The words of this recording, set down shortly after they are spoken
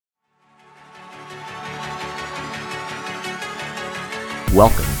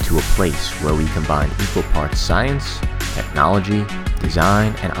Welcome to a place where we combine equal parts science, technology,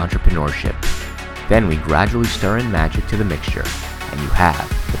 design, and entrepreneurship. Then we gradually stir in magic to the mixture, and you have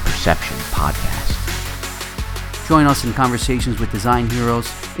the Perception Podcast. Join us in conversations with design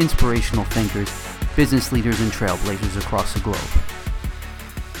heroes, inspirational thinkers, business leaders, and trailblazers across the globe.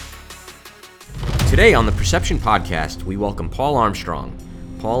 Today on the Perception Podcast, we welcome Paul Armstrong.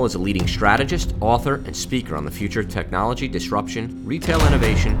 Paul is a leading strategist, author, and speaker on the future of technology, disruption, retail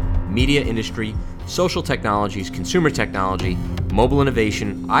innovation, media industry, social technologies, consumer technology, mobile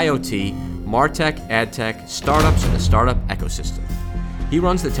innovation, IoT, Martech, Adtech, startups, and the startup ecosystem. He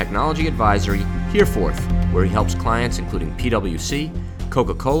runs the technology advisory Hereforth, where he helps clients including PwC,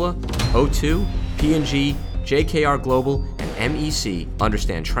 Coca-Cola, O2, P&G, jkrGlobal, and MEC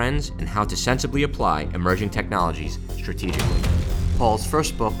understand trends and how to sensibly apply emerging technologies strategically. Paul's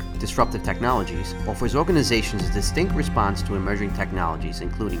first book, Disruptive Technologies, offers organizations a distinct response to emerging technologies,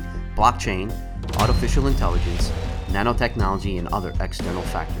 including blockchain, artificial intelligence, nanotechnology, and other external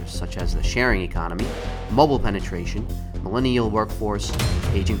factors, such as the sharing economy, mobile penetration, millennial workforce,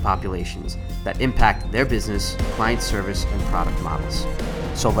 aging populations, that impact their business, client service, and product models.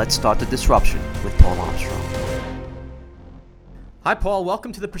 So let's start the disruption with Paul Armstrong. Hi, Paul.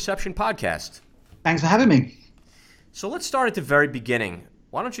 Welcome to the Perception Podcast. Thanks for having me. So let's start at the very beginning.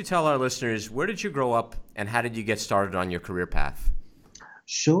 Why don't you tell our listeners, where did you grow up and how did you get started on your career path?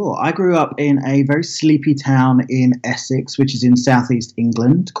 Sure. I grew up in a very sleepy town in Essex, which is in southeast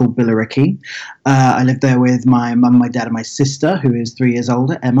England, called Billericay. I lived there with my mum, my dad, and my sister, who is 3 years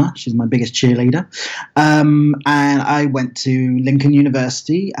older, Emma. She's my biggest cheerleader. And I went to Lincoln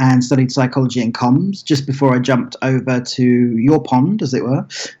University and studied psychology and comms just before I jumped over to your pond, as it were,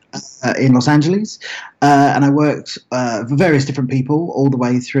 in Los Angeles. And I worked for various different people all the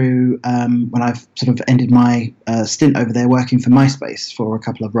way through when I've sort of ended my stint over there working for MySpace for a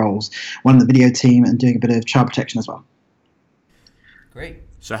couple of roles, one in the video team and doing a bit of child protection as well. Great.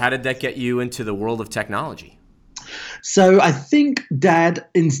 So how did that get you into the world of technology? So I think Dad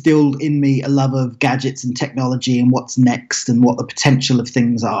instilled in me a love of gadgets and technology and what's next and what the potential of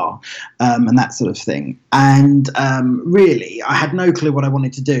things are, and that sort of thing. And really, I had no clue what I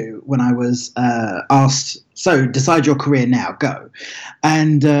wanted to do when I was asked, so decide your career now, go.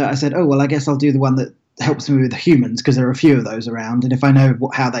 And I said, oh, well, I guess I'll do the one that helps me with humans because there are a few of those around. And if I know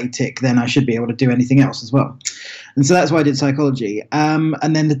how they tick, then I should be able to do anything else as well. And so that's why I did psychology.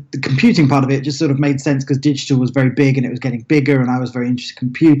 And then the computing part of it just sort of made sense because digital was very big and it was getting bigger and I was very interested in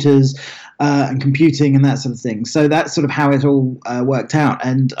computers and computing and that sort of thing. So that's sort of how it all worked out.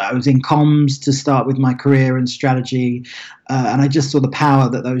 And I was in comms to start with my career and strategy. And I just saw the power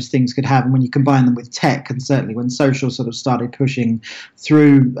that those things could have. And when you combine them with tech, and certainly when social sort of started pushing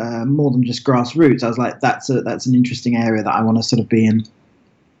through more than just grassroots, I was like, that's an interesting area that I want to sort of be in.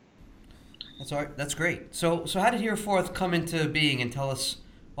 That's great. So how did Hereforth come into being, and tell us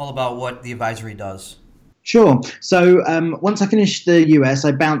all about what the advisory does? Sure. So once I finished the US,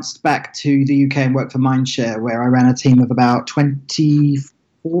 I bounced back to the UK and worked for Mindshare, where I ran a team of about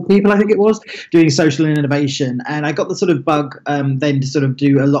 24 people, I think it was, doing social innovation. And I got the sort of bug then to sort of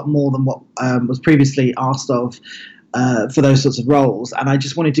do a lot more than what was previously asked of for those sorts of roles. And I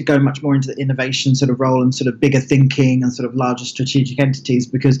just wanted to go much more into the innovation sort of role and sort of bigger thinking and sort of larger strategic entities,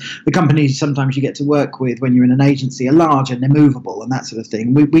 because the companies sometimes you get to work with when you're in an agency are large and they're movable and that sort of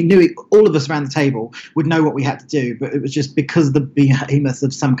thing. We knew it, all of us around the table would know what we had to do, but it was just because of the behemoth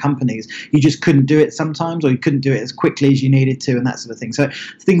of some companies, you just couldn't do it sometimes, or you couldn't do it as quickly as you needed to and that sort of thing. So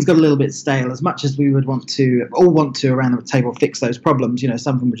things got a little bit stale. As much as we would want to around the table fix those problems,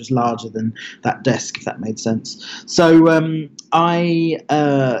 some of them were just larger than that desk, if that made sense. So I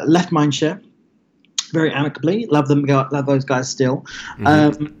left Mindshare very amicably. Love those guys still.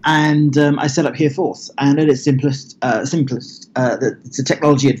 Mm-hmm. And I set up Hereforth. And at its simplest, it's a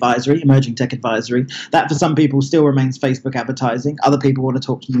technology advisory, emerging tech advisory. That for some people still remains Facebook advertising. Other people want to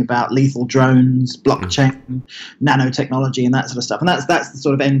talk to me about lethal drones, blockchain, nanotechnology, and that sort of stuff. And that's the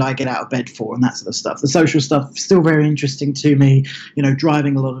sort of end I get out of bed for, and that sort of stuff. The social stuff still very interesting to me.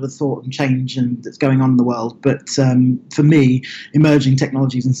 Driving a lot of the thought and change and that's going on in the world. But for me, emerging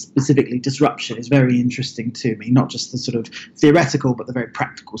technologies and specifically disruption is very interesting to me, not just the sort of theoretical, but the very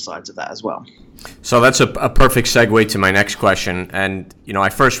practical sides of that as well. So that's a perfect segue to my next question. And, I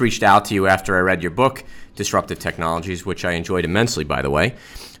first reached out to you after I read your book, Disruptive Technologies, which I enjoyed immensely, by the way.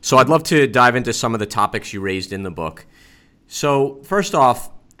 So I'd love to dive into some of the topics you raised in the book. So first off,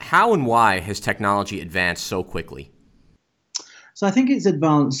 how and why has technology advanced so quickly? So I think it's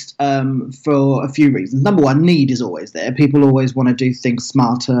advanced for a few reasons. Number one, need is always there. People always want to do things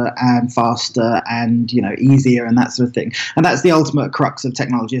smarter and faster and, easier and that sort of thing. And that's the ultimate crux of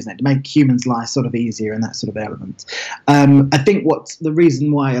technology, isn't it? To make humans' life sort of easier and that sort of element. I think what's the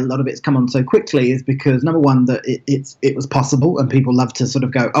reason why a lot of it's come on so quickly is because, number one, that it was possible and people love to sort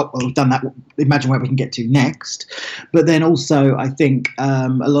of go, oh, well, we've done that. Imagine where we can get to next. But then also, I think a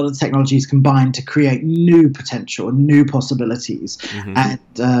lot of technologies combine to create new potential, new possibilities.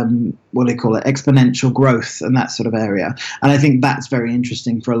 And what do they call it? Exponential growth and that sort of area. And I think that's very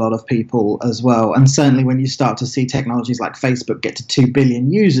interesting for a lot of people as well. And certainly when you start to see technologies like Facebook get to 2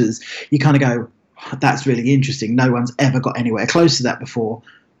 billion users, you kind of go, that's really interesting. No one's ever got anywhere close to that before.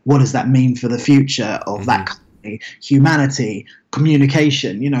 What does that mean for the future of that company, humanity,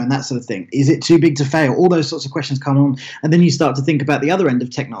 communication, and that sort of thing? Is it too big to fail? All those sorts of questions come on, and then you start to think about the other end of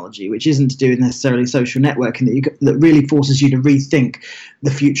technology, which isn't to do with necessarily social networking, that really forces you to rethink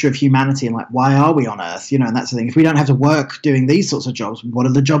the future of humanity and like, why are we on Earth, and that sort of thing. If we don't have to work doing these sorts of jobs, what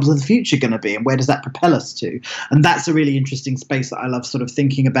are the jobs of the future going to be, and where does that propel us to? And that's a really interesting space that I love sort of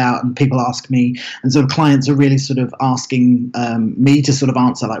thinking about, and people ask me, and sort of clients are really sort of asking me to sort of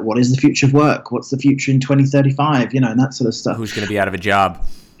answer, like, what is the future of work? What's the future in 2035? And that sort of stuff. Who's going to be out of a job?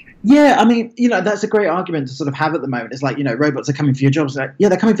 Yeah, I mean, that's a great argument to sort of have at the moment. It's like, robots are coming for your jobs. Like, yeah,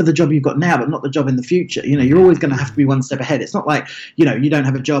 they're coming for the job you've got now, but not the job in the future. You're always going to have to be one step ahead. It's not like, you don't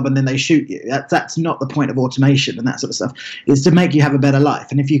have a job and then they shoot you. That's not the point of automation and that sort of stuff. It's to make you have a better life.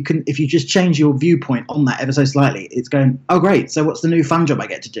 And if you just change your viewpoint on that ever so slightly, it's going, oh, great. So what's the new fun job I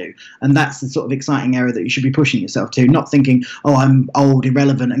get to do? And that's the sort of exciting area that you should be pushing yourself to, not thinking, oh, I'm old,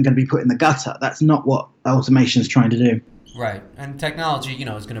 irrelevant, and going to be put in the gutter. That's not what automation is trying to do. Right, and technology,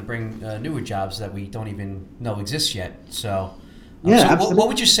 is going to bring newer jobs that we don't even know exist yet. So, what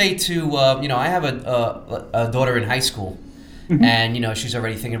would you say to, I have a daughter in high school, and she's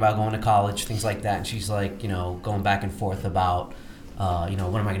already thinking about going to college, things like that, and she's like, going back and forth about, what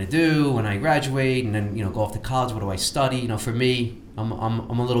am I going to do when I graduate, and then go off to college. What do I study? For me, I'm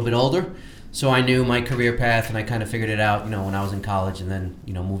a little bit older, so I knew my career path, and I kind of figured it out, when I was in college, and then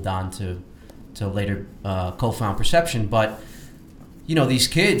moved on to later co-found Perception. But these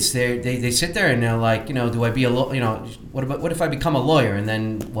kids, they sit there and they're like, do I be what if I become a lawyer? And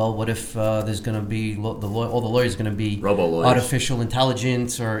then, well, what if there's going to be all the lawyers are going to be artificial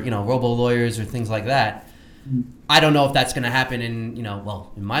intelligence or robo lawyers or things like that. I don't know if that's going to happen in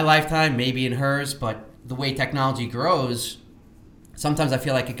in my lifetime, maybe in hers, but the way technology grows, sometimes I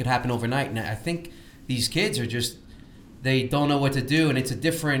feel like it could happen overnight. And I think these kids are just, they don't know what to do, and it's a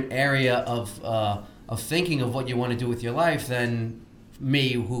different area of thinking of what you want to do with your life than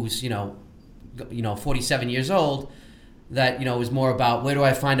me, who's 47 years old. That is more about, where do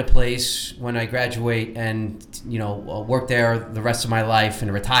I find a place when I graduate and work there the rest of my life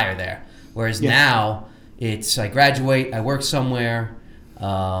and retire there. Whereas now it's, I graduate, I work somewhere,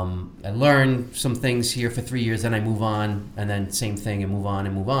 I learn some things here for 3 years, then I move on, and then same thing, and move on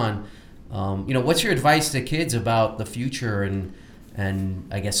and move on. What's your advice to kids about the future and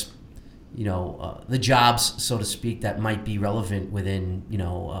I guess, the jobs, so to speak, that might be relevant within,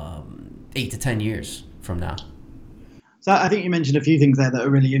 8 to 10 years from now? So I think you mentioned a few things there that are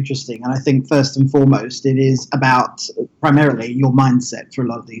really interesting. And I think first and foremost, it is about primarily your mindset for a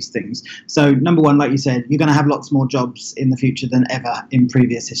lot of these things. So number one, like you said, you're going to have lots more jobs in the future than ever in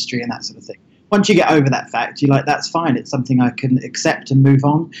previous history and that sort of thing. Once you get over that fact, you're like, that's fine. It's something I can accept and move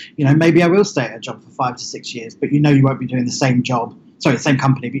on. Maybe I will stay at a job for 5 to 6 years, but you won't be doing the same job. Sorry, the same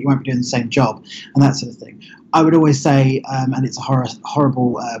company, but you won't be doing the same job and that sort of thing. I would always say, and it's a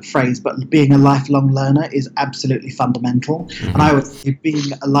horrible phrase, but being a lifelong learner is absolutely fundamental. And I would say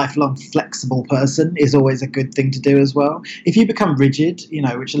being a lifelong flexible person is always a good thing to do as well. If you become rigid,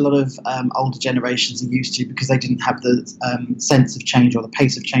 which a lot of older generations are used to because they didn't have the sense of change or the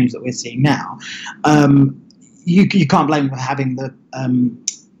pace of change that we're seeing now, you can't blame them for having the,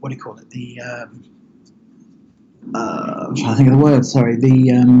 what do you call it, I'm trying to think of the word, sorry,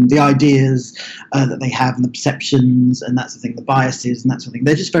 the ideas that they have and the perceptions and that sort of thing, the biases and that sort of thing.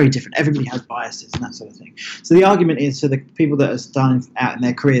 They're just very different. Everybody has biases and that sort of thing. So the argument is for the people that are starting out in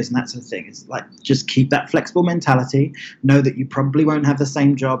their careers and that sort of thing is like, just keep that flexible mentality. Know that you probably won't have the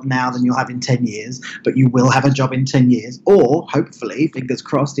same job now than you'll have in 10 years, but you will have a job in 10 years. Or hopefully, fingers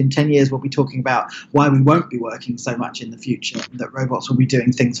crossed, in 10 years we'll be talking about why we won't be working so much in the future, that robots will be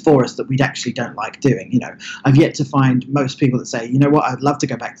doing things for us that we actually don't like doing. I've yet to find most people that say, I'd love to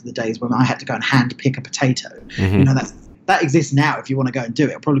go back to the days when I had to go and hand pick a potato. that exists now. If you want to go and do it,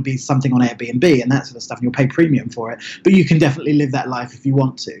 it'll probably be something on Airbnb and that sort of stuff, and you'll pay premium for it. But you can definitely live that life if you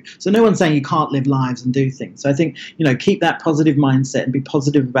want to. So no one's saying you can't live lives and do things. So I think, keep that positive mindset and be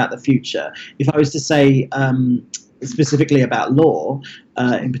positive about the future. If I was to say specifically about law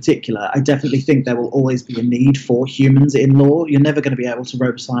in particular, I definitely think there will always be a need for humans in law. You're never going to be able to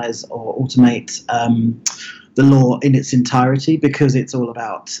roboticize or automate the law in its entirety, because it's all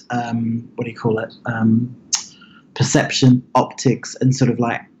about perception, optics, and sort of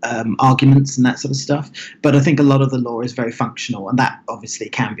like arguments and that sort of stuff. But I think a lot of the law is very functional, and that obviously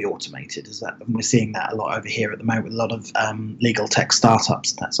can be automated. And we're seeing that a lot over here at the moment with a lot of legal tech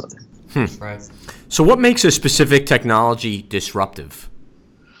startups and that sort of thing. Right. So what makes a specific technology disruptive?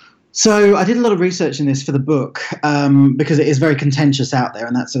 So I did a lot of research in this for the book because it is very contentious out there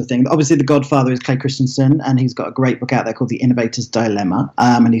and that sort of thing. Obviously, the godfather is Clay Christensen, and he's got a great book out there called The Innovator's Dilemma,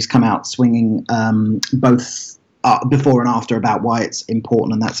 and he's come out swinging both before and after about why it's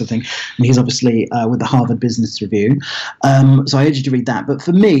important and that sort of thing. And he's obviously with the Harvard Business Review. So I urge you to read that. But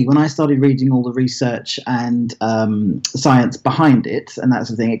for me, when I started reading all the research and science behind it and that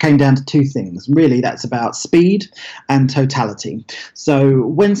sort of thing, it came down to two things. Really, that's about speed and totality. So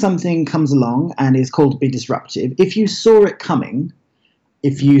when something comes along and is called to be disruptive, if you saw it coming,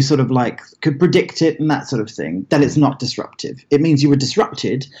 if you sort of like could predict it and that sort of thing, then it's not disruptive. It means you were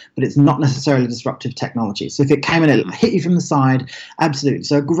disrupted, but it's not necessarily disruptive technology. So if it came and it hit you from the side, absolutely.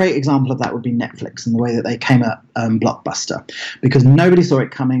 So a great example of that would be Netflix and the way that they came at Blockbuster, because nobody saw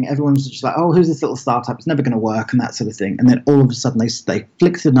it coming. Everyone was just like, oh, who's this little startup? It's never going to work and that sort of thing. And then all of a sudden they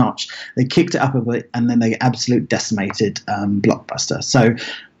flicked the notch, they kicked it up a bit, and then they absolutely decimated Blockbuster. So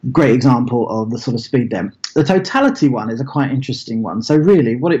great example of the sort of speed there. The totality one is a quite interesting one. So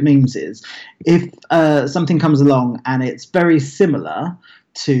really what it means is if something comes along and it's very similar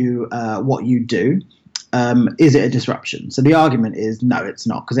to what you do, is it a disruption? So the argument is no, it's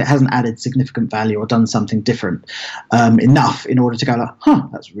not, because it hasn't added significant value or done something different enough in order to go like,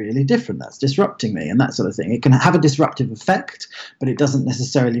 that's really different, that's disrupting me and that sort of thing. It can have a disruptive effect, but it doesn't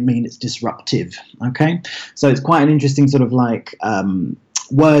necessarily mean it's disruptive. Okay, so it's quite an interesting sort of like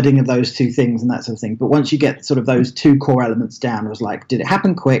wording of those two things and that sort of thing. But once you get sort of those two core elements down, it was like, did it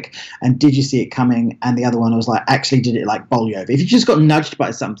happen quick, and did you see it coming? And the other one was like, actually, did it like bowl you over? If you just got nudged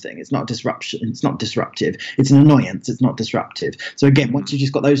by something, it's not disruption, it's not disruptive, it's an annoyance, it's not disruptive. So again, once you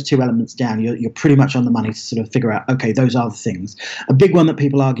just got those two elements down, you're pretty much on the money to sort of figure out, okay, those are the things. A big one that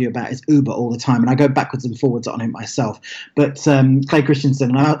people argue about is Uber all the time, and I go backwards and forwards on it myself. But Clay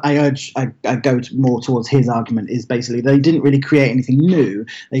Christensen, and I go more towards his argument, is basically they didn't really create anything new.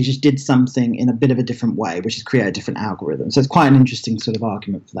 They just did something in a bit of a different way, which is create a different algorithm. So it's quite an interesting sort of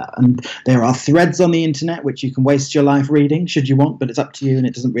argument for that. And there are threads on the internet which you can waste your life reading, should you want, but it's up to you, and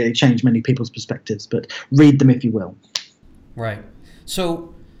it doesn't really change many people's perspectives. But read them if you will. Right.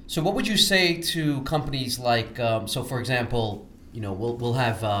 So what would you say to companies like, so for example, we'll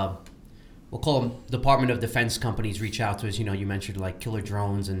have, we'll call them Department of Defense companies reach out to us, you mentioned like killer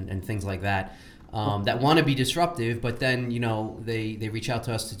drones and things like that. That want to be disruptive, but then they reach out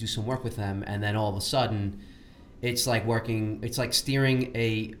to us to do some work with them, and then all of a sudden, it's like steering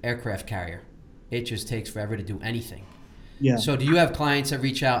a aircraft carrier. It just takes forever to do anything. Yeah. So do you have clients that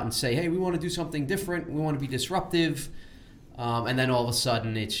reach out and say, hey, we want to do something different, we want to be disruptive, and then all of a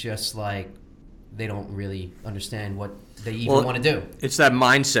sudden it's just like they don't really understand what they even want to do? It's that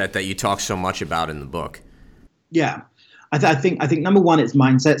mindset that you talk so much about in the book. Yeah. I think number one, it's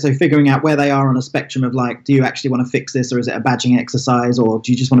mindset. So figuring out where they are on a spectrum of like, do you actually want to fix this, or is it a badging exercise, or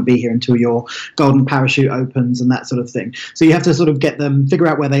do you just want to be here until your golden parachute opens and that sort of thing. So you have to sort of get them, figure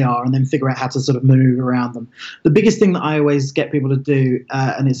out where they are, and then figure out how to sort of maneuver around them. The biggest thing that I always get people to do,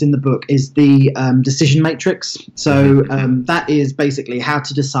 and it's in the book, is the decision matrix. So that is basically how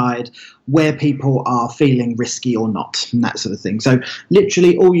to decide where people are feeling risky or not, and that sort of thing. So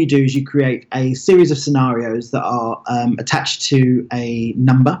literally all you do is you create a series of scenarios that are attached to a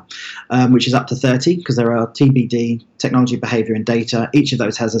number, which is up to 30, because there are TBD, technology, behavior, and data. Each of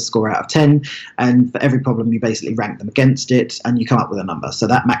those has a score out of 10, and for every problem you basically rank them against it, and you come up with a number. So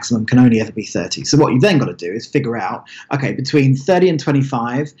that maximum can only ever be 30. So what you've then got to do is figure out, okay, between 30 and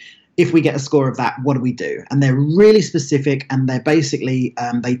 25, if we get a score of that, what do we do? And they're really specific, and they're basically,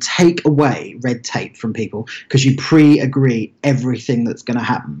 they take away red tape from people, because you pre-agree everything that's going to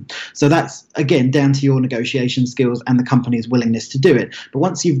happen. So that's, again, down to your negotiation skills and the company's willingness to do it. But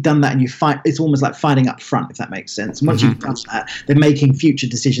once you've done that and you fight, it's almost like fighting up front, if that makes sense. And once you've done that, then making future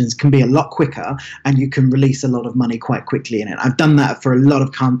decisions can be a lot quicker, and you can release a lot of money quite quickly in it. I've done that for a lot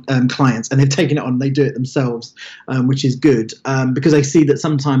of clients, and they've taken it on, they do it themselves, which is good, because they see that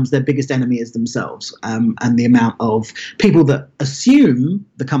sometimes they're their biggest enemy is themselves, and the amount of people that assume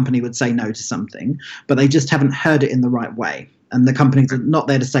the company would say no to something, but they just haven't heard it in the right way. And the companies are not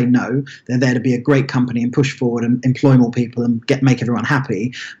there to say no. They're there to be a great company and push forward and employ more people and make everyone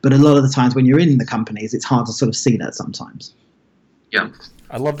happy. But a lot of the times when you're in the companies, it's hard to sort of see that sometimes. Yeah.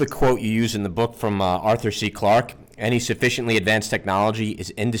 I love the quote you use in the book from Arthur C. Clarke. Any sufficiently advanced technology is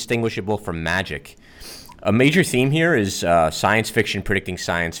indistinguishable from magic. A major theme here is science fiction predicting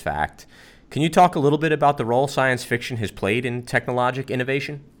science fact. Can you talk a little bit about the role science fiction has played in technologic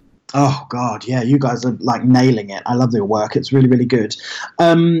innovation? Oh, God, yeah, you guys are like nailing it. I love your work. It's really, really good.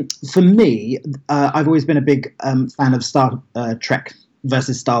 For me, I've always been a big fan of Star Trek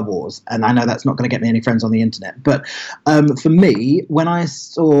versus Star Wars, and I know that's not going to get me any friends on the internet, but for me, when I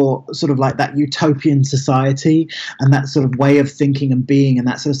saw sort of like that utopian society and that sort of way of thinking and being and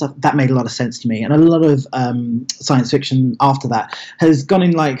that sort of stuff, that made a lot of sense to me. And a lot of science fiction after that has gone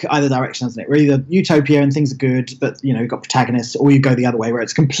in like either direction, hasn't it? Where either utopia and things are good, but you know, you've got protagonists, or you go the other way where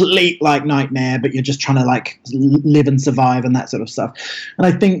it's complete like nightmare, but you're just trying to like live and survive and that sort of stuff. And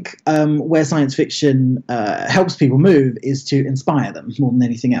I think where science fiction helps people move is to inspire them more than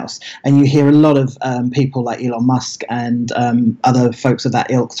anything else. And you hear a lot of people like Elon Musk and other folks of that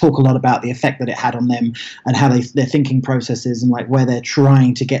ilk talk a lot about the effect that it had on them and how their thinking processes and like where they're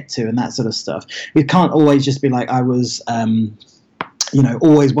trying to get to and that sort of stuff. It can't always just be like I was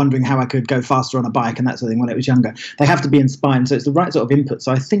always wondering how I could go faster on a bike and that sort of thing when I was younger. They have to be inspired, so it's the right sort of input.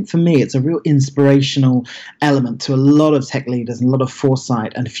 So I think for me, it's a real inspirational element to a lot of tech leaders and a lot of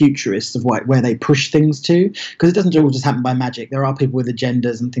foresight and futurists of where they push things to, because it doesn't all just happen by magic. There are people with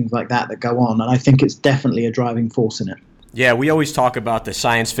agendas and things like that go on, and I think it's definitely a driving force in it. Yeah, we always talk about the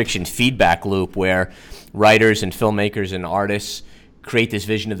science fiction feedback loop where writers and filmmakers and artists create this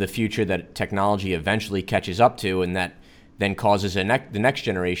vision of the future that technology eventually catches up to, and that then causes the next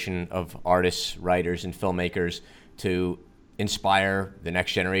generation of artists, writers, and filmmakers to inspire the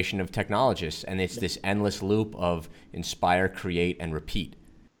next generation of technologists. And it's this endless loop of inspire, create, and repeat.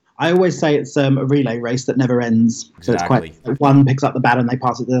 I always say it's a relay race that never ends. So Exactly. It's quite, one picks up the baton, they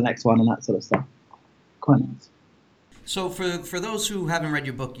pass it to the next one and that sort of stuff. Quite nice. So for those who haven't read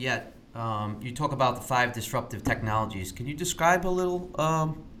your book yet, you talk about the 5 disruptive technologies. Can you describe a little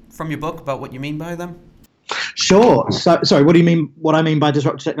from your book about what you mean by them? Sure. So, sorry, what do you mean? What I mean by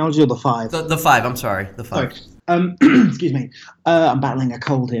disruptive technology, or the 5? The 5. I'm sorry. The 5. Sorry. Excuse me. I'm battling a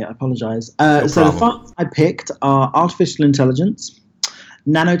cold here. I apologize. No so the problem. 5 I picked are artificial intelligence,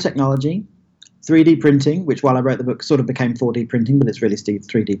 nanotechnology, 3D printing, which while I wrote the book sort of became 4D printing, but it's really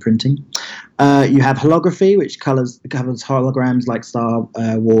 3D printing. You have holography, which covers holograms like Star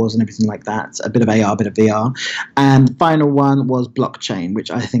Wars and everything like that, a bit of AR, a bit of VR. And the final one was blockchain,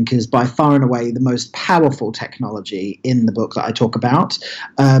 which I think is by far and away the most powerful technology in the book that I talk about,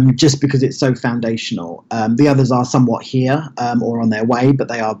 just because it's so foundational. The others are somewhat here or on their way, but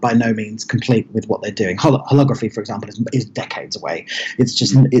they are by no means complete with what they're doing. Holography, for example, is decades away.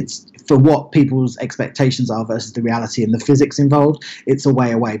 It's for what people's expectations are versus the reality and the physics involved, it's a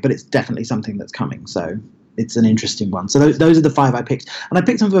way away, but it's definitely something that's coming. So it's an interesting one. So those are the 5 I picked. And I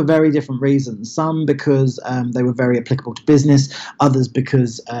picked them for very different reasons. Some because they were very applicable to business, others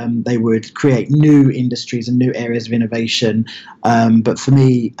because they would create new industries and new areas of innovation. But for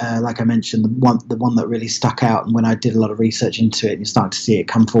me, like I mentioned, the one that really stuck out, and when I did a lot of research into it, and you're starting to see it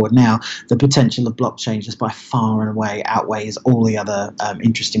come forward now, the potential of blockchain just by far and away outweighs all the other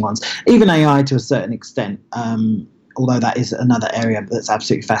interesting ones. Even AI to a certain extent, although that is another area that's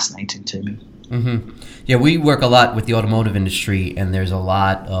absolutely fascinating to me. Mm-hmm. Yeah, we work a lot with the automotive industry, and there's a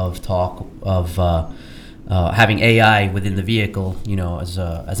lot of talk of having AI within the vehicle, as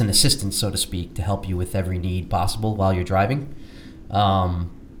an assistant, so to speak, to help you with every need possible while you're driving.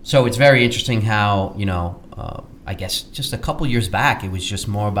 So it's very interesting how, I guess just a couple years back, it was just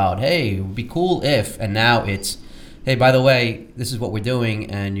more about, hey, it would be cool if, and now it's, hey, by the way, this is what we're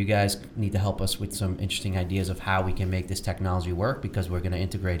doing, and you guys need to help us with some interesting ideas of how we can make this technology work, because we're going to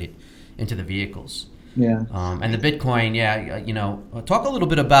integrate it into the vehicles. Yeah. And the Bitcoin, talk a little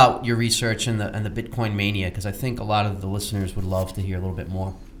bit about your research and the Bitcoin mania, because I think a lot of the listeners would love to hear a little bit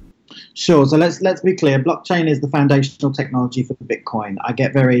more. Sure. So let's be clear. Blockchain is the foundational technology for Bitcoin. I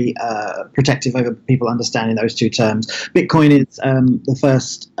get very protective over people understanding those two terms. Bitcoin is the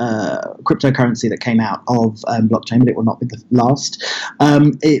first cryptocurrency that came out of blockchain, but it will not be the last.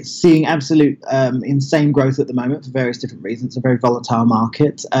 It's seeing absolute insane growth at the moment for various different reasons. It's a very volatile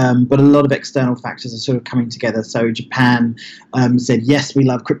market, but a lot of external factors are sort of coming together. So Japan said, yes, we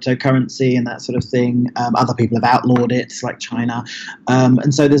love cryptocurrency and that sort of thing. Other people have outlawed it, like China.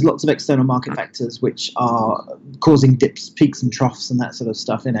 And so there's lots lots of external market factors which are causing dips, peaks and troughs and that sort of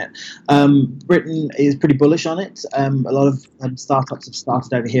stuff in it. Britain is pretty bullish on it. A lot of startups have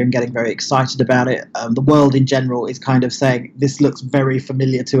started over here and getting very excited about it. The world in general is kind of saying, this looks very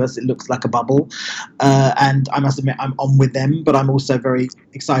familiar to us. It looks like a bubble. And I must admit, I'm on with them, but I'm also very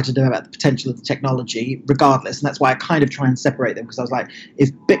excited about the potential of the technology regardless. And that's why I kind of try and separate them, because I was like,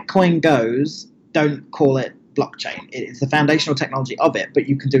 if Bitcoin goes, don't call it blockchain. It's the foundational technology of it, but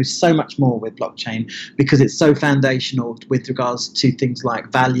you can do so much more with blockchain because it's so foundational with regards to things like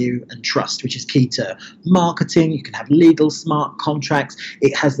value and trust, which is key to marketing. You can have legal smart contracts.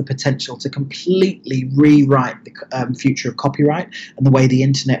 It has the potential to completely rewrite the future of copyright and the way the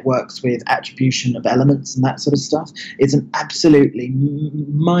internet works with attribution of elements and that sort of stuff. It's an absolutely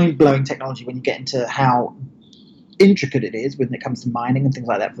mind-blowing technology when you get into how intricate it is when it comes to mining and things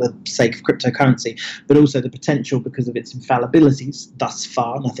like that for the sake of cryptocurrency, but also the potential, because of its infallibilities thus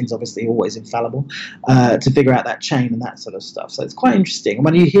far, nothing's obviously always infallible, to figure out that chain and that sort of stuff. So it's quite interesting. And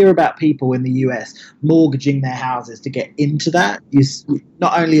when you hear about people in the US mortgaging their houses to get into that,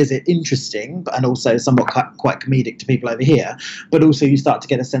 not only is it interesting, and also somewhat quite comedic to people over here, but also you start to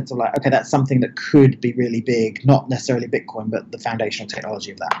get a sense of like, okay, that's something that could be really big, not necessarily Bitcoin, but the foundational technology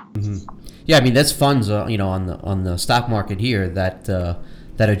of that. Mm-hmm. Yeah, I mean, that's funds, on the stock market here that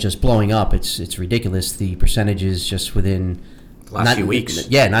are just blowing up. It's ridiculous. The percentages just within the last few weeks.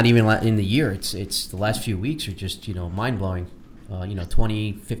 Yeah, not even in the year. It's the last few weeks are just mind blowing.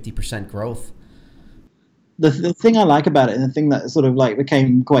 20-50% growth. The thing I like about it, and the thing that sort of like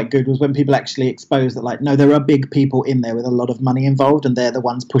became quite good, was when people actually exposed that, like, no, there are big people in there with a lot of money involved, and they're the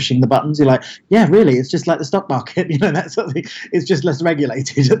ones pushing the buttons. You're like, yeah, really, it's just like the stock market, that sort of thing. It's just less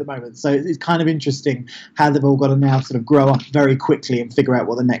regulated at the moment. So it's kind of interesting how they've all got to now sort of grow up very quickly and figure out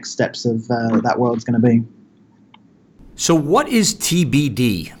what the next steps of that world's going to be. So what is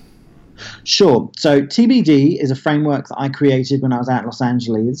TBD? Sure. So TBD is a framework that I created when I was out in Los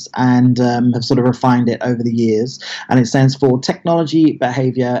Angeles, and have sort of refined it over the years. And it stands for Technology,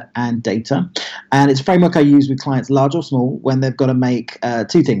 Behavior, and Data. And it's a framework I use with clients, large or small, when they've got to make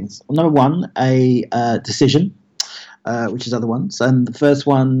two things. Number one, a decision, which is other ones. And the first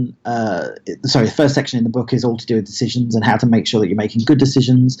one, the first section in the book is all to do with decisions and how to make sure that you're making good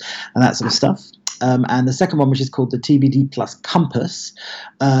decisions and that sort of stuff. And the second one, which is called the TBD plus Compass,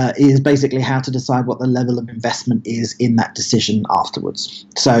 is basically how to decide what the level of investment is in that decision afterwards.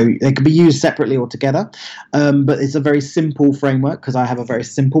 So they can be used separately or together, but it's a very simple framework because I have a very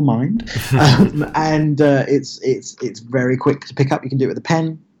simple mind, and it's very quick to pick up. You can do it with a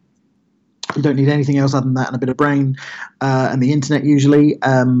pen. You don't need anything else other than that and a bit of brain and the internet usually.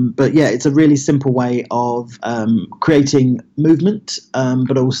 But yeah, it's a really simple way of creating movement,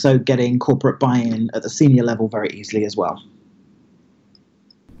 but also getting corporate buy-in at the senior level very easily as well.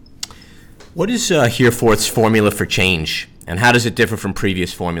 What is Hereforth's formula for change, and how does it differ from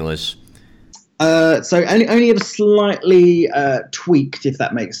previous formulas? So only slightly tweaked, if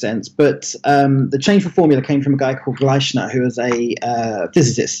that makes sense. But the change for formula came from a guy called Gleichner, who was a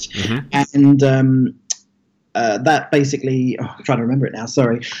physicist. Mm-hmm. And that basically, I'm trying to remember it now,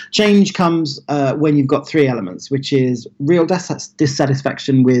 sorry. Change comes when you've got three elements, which is real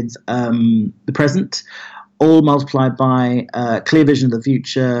dissatisfaction with the present, all multiplied by clear vision of the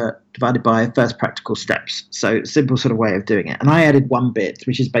future, divided by first practical steps. So simple sort of way of doing it. And I added one bit,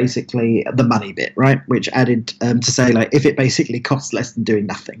 which is basically the money bit, right? Which added to say, like, if it basically costs less than doing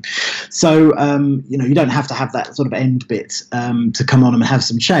nothing. So, you don't have to have that sort of end bit to come on and have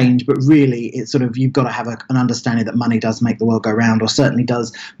some change, but really it's sort of, you've got to have an understanding that money does make the world go round, or certainly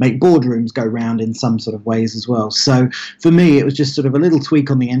does make boardrooms go round in some sort of ways as well. So for me, it was just sort of a little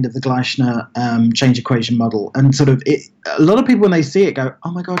tweak on the end of the Gleichner change equation model. And sort of a lot of people, when they see it, go,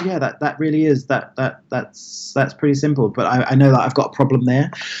 oh my God, yeah, that really is, that's pretty simple. But I know that I've got a problem there.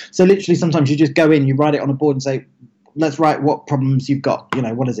 So literally sometimes you just go in, you write it on a board and say, let's write what problems you've got.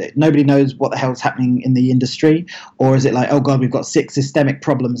 What is it? Nobody knows what the hell's happening in the industry. Or is it like, oh God, we've got 6 systemic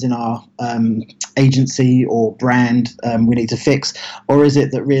problems in our agency or brand we need to fix? Or is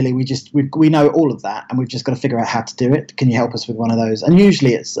it that really we know all of that and we've just got to figure out how to do it? Can you help us with one of those? And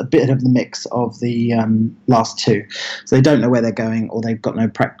usually it's a bit of the mix of the last two. So they don't know where they're going, or they've got no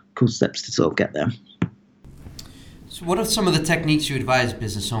practical steps to sort of get there. So what are some of the techniques you advise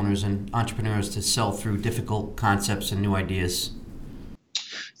business owners and entrepreneurs to sell through difficult concepts and new ideas?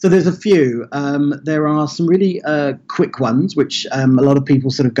 So there's a few. There are some really quick ones, which a lot of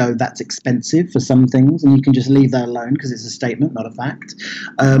people sort of go, that's expensive for some things, and you can just leave that alone because it's a statement, not a fact.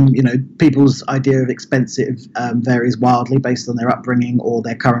 People's idea of expensive varies wildly based on their upbringing or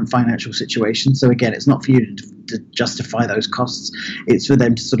their current financial situation. So again, it's not for you to to justify those costs. It's for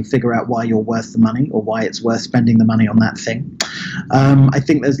them to sort of figure out why you're worth the money or why it's worth spending the money on that thing. I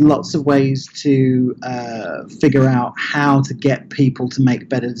think there's lots of ways to figure out how to get people to make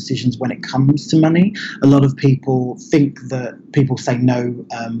better decisions when it comes to money. A lot of people think that people say no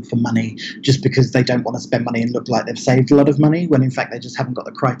for money just because they don't want to spend money and look like they've saved a lot of money, when in fact they just haven't got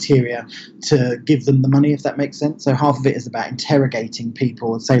the criteria to give them the money, if that makes sense. So half of it is about interrogating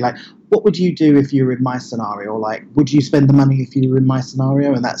people and say, like, what would you do if you were in my scenario? Or like, would you spend the money if you were in my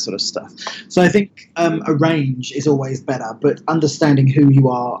scenario? And that sort of stuff. So I think a range is always better, but understanding who you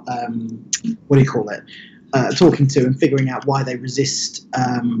are, talking to and figuring out why they resist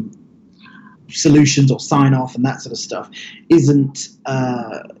solutions or sign off and that sort of stuff isn't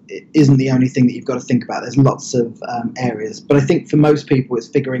the only thing that you've got to think about. There's lots of areas, but I think for most people it's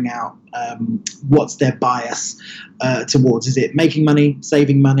figuring out what's their bias towards. Is it making money,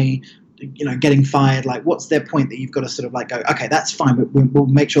 saving money, getting fired? Like, what's their point that you've got to sort of like go, okay, that's fine, but we'll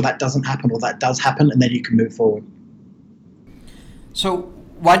make sure that doesn't happen, or that does happen, and then you can move forward. So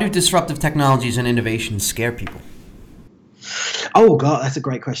why do disruptive technologies and innovations scare people? Oh God, that's a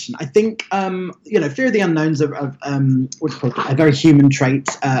great question. I think fear of the unknowns are a very human trait,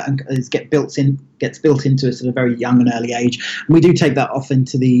 and gets built into us at a very young and early age. And we do take that off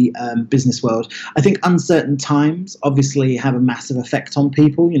into the business world. I think uncertain times obviously have a massive effect on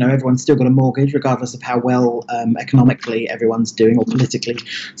people. Everyone's still got a mortgage, regardless of how well economically everyone's doing or politically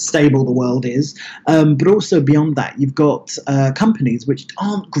stable the world is. But also beyond that, you've got companies which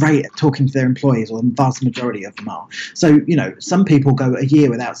aren't great at talking to their employees, or the vast majority of them are. So, some people go a year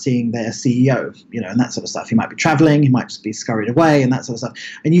without seeing their CEO, and that sort of stuff. He might be traveling, he might just be scurried away and that sort of stuff.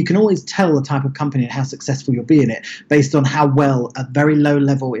 And you can always tell the type of company and how successful you'll be in it based on how well a very low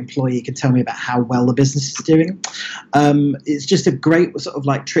level employee can tell me about how well the business is doing. It's just a great sort of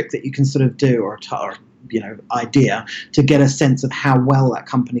like trick that you can sort of do, or idea to get a sense of how well that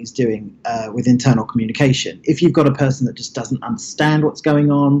company's doing with internal communication. If you've got a person that just doesn't understand what's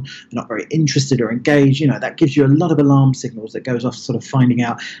going on, they're not very interested or engaged, that gives you a lot of alarm signals that goes off sort of finding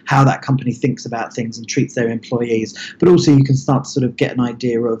out how that company thinks about things and treats their employees. But also you can start to sort of get an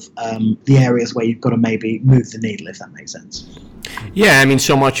idea of the areas where you've got to maybe move the needle, if that makes sense. Yeah, I mean,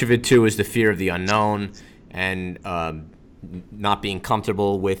 so much of it too is the fear of the unknown and not being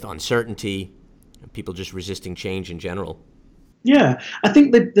comfortable with uncertainty. People just resisting change in general. Yeah, I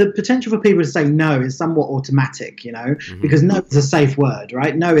think the potential for people to say no is somewhat automatic, because no is a safe word,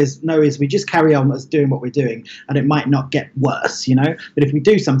 right? No is we just carry on as doing what we're doing, and it might not get worse, But if we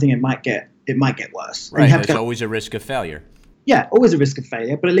do something, it might get worse. Right. There's always a risk of failure. Yeah, always a risk of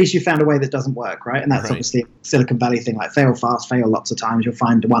failure, but at least you found a way that doesn't work, right? And that's obviously a Silicon Valley thing, like fail fast, fail lots of times, you'll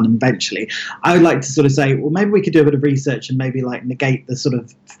find one eventually. I would like to sort of say, well, maybe we could do a bit of research and maybe like negate the sort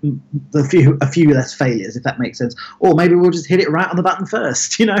of a few less failures, if that makes sense. Or maybe we'll just hit it right on the button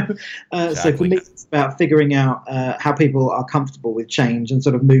first, Exactly. So for me, it's about figuring out how people are comfortable with change and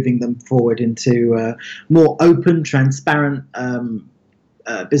sort of moving them forward into more open, transparent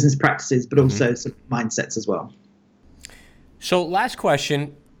business practices, but also sort of mindsets as well. So last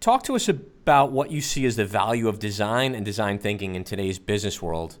question, talk to us about what you see as the value of design and design thinking in today's business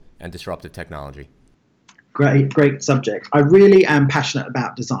world and disruptive technology. Great subject. I really am passionate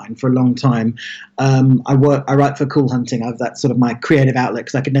about design for a long time. I write for Cool Hunting. I have that sort of my creative outlet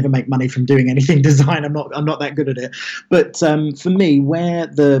because I could never make money from doing anything design. I'm not that good at it. But for me, where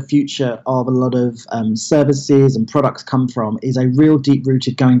the future of a lot of services and products come from is a real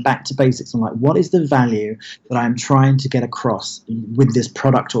deep-rooted going back to basics on like, what is the value that I'm trying to get across with this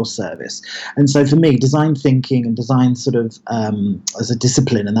product or service? And so for me, design thinking and design sort of as a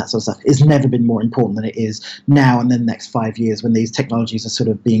discipline and that sort of stuff has never been more important than it is now and then the next 5 years, when these technologies are sort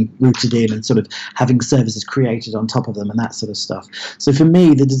of being rooted in and sort of having services created on top of them and that sort of stuff. So for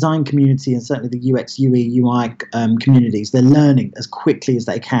me, the design community and certainly the UX, UI communities, they're learning as quickly as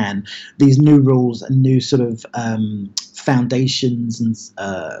they can these new rules and new sort of foundations and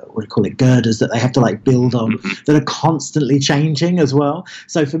girders that they have to like build on that are constantly changing as well.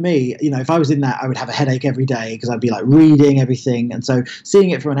 So for me, if I was in that, I would have a headache every day because I'd be like reading everything. And so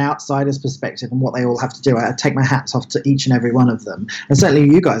seeing it from an outsider's perspective and what they all have to do, I take my hats off to each and every one of them. And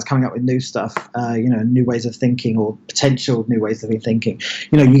certainly you guys coming up with new stuff, new ways of thinking or potential new ways of thinking,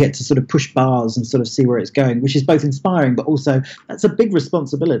 you get to sort of push bars and sort of see where it's going, which is both inspiring, but also that's a big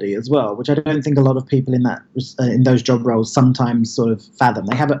responsibility as well, which I don't think a lot of people in in those job roles sometimes sort of fathom.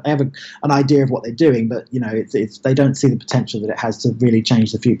 They have an idea of what they're doing, but it's they don't see the potential that it has to really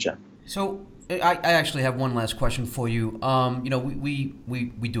change the future. So I actually have one last question for you.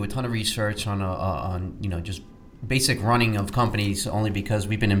 We do a ton of research on just basic running of companies, only because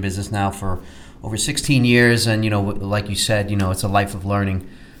we've been in business now for over 16 years. And, like you said, it's a life of learning,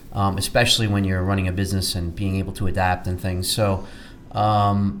 especially when you're running a business and being able to adapt and things. So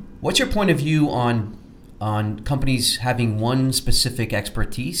what's your point of view on companies having one specific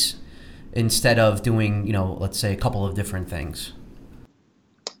expertise instead of doing, let's say a couple of different things?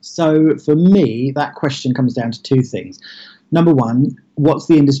 So for me, that question comes down to two things. Number one, what's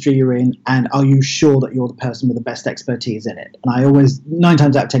the industry you're in, and are you sure that you're the person with the best expertise in it? And I always, 9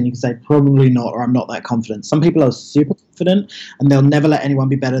 times out of 10, you can say probably not, or I'm not that confident. Some people are super confident, and they'll never let anyone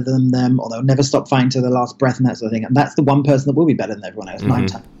be better than them, or they'll never stop fighting to their last breath and that sort of thing. And that's the one person that will be better than everyone else, 9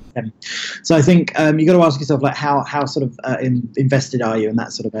 times. So I think you got to ask yourself, like, how sort of invested are you in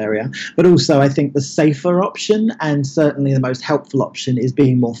that sort of area? But also, I think the safer option, and certainly the most helpful option, is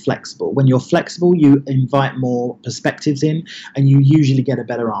being more flexible. When you're flexible, you invite more perspectives in, and you usually get a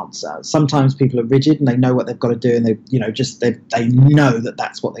better answer. Sometimes people are rigid and they know what they've got to do, and they know that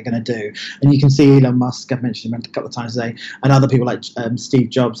that's what they're going to do. And you can see Elon Musk, I've mentioned him a couple of times today, and other people like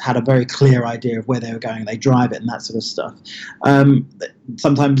Steve Jobs had a very clear idea of where they were going. They drive it and that sort of stuff.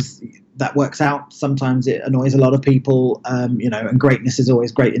 Sometimes that works out. Sometimes it annoys a lot of people, and greatness is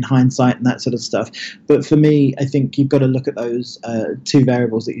always great in hindsight and that sort of stuff. But for me, I think you've got to look at those two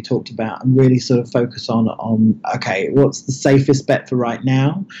variables that you talked about and really sort of focus on, okay, what's the safest bet for right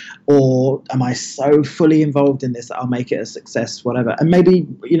now? Or am I so fully involved in this that I'll make it a success, whatever? And maybe,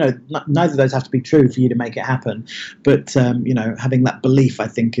 neither of those have to be true for you to make it happen. But, having that belief, I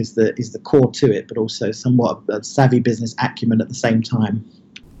think, is the core to it, but also somewhat a savvy business acumen at the same time.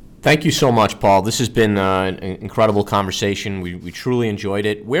 Thank you so much, Paul. This has been an incredible conversation. We truly enjoyed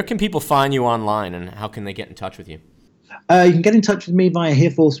it. Where can people find you online, and how can they get in touch with you? You can get in touch with me via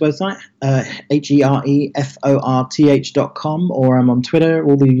Hereforth website, HEREFORTH.com, or I'm on Twitter,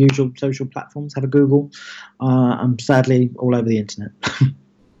 all the usual social platforms. Have a Google. I'm sadly all over the internet.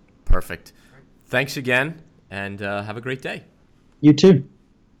 Perfect. Thanks again, and have a great day. You too.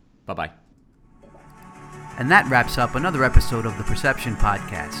 Bye-bye. And that wraps up another episode of the Perception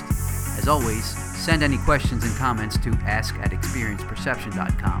Podcast. As always, send any questions and comments to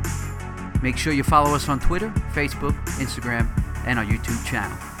ask@experienceperception.com. Make sure you follow us on Twitter, Facebook, Instagram, and our YouTube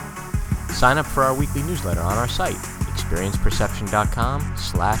channel. Sign up for our weekly newsletter on our site,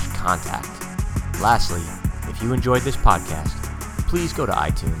 experienceperception.com/contact. Lastly, if you enjoyed this podcast, please go to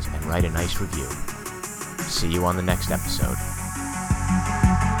iTunes and write a nice review. See you on the next episode.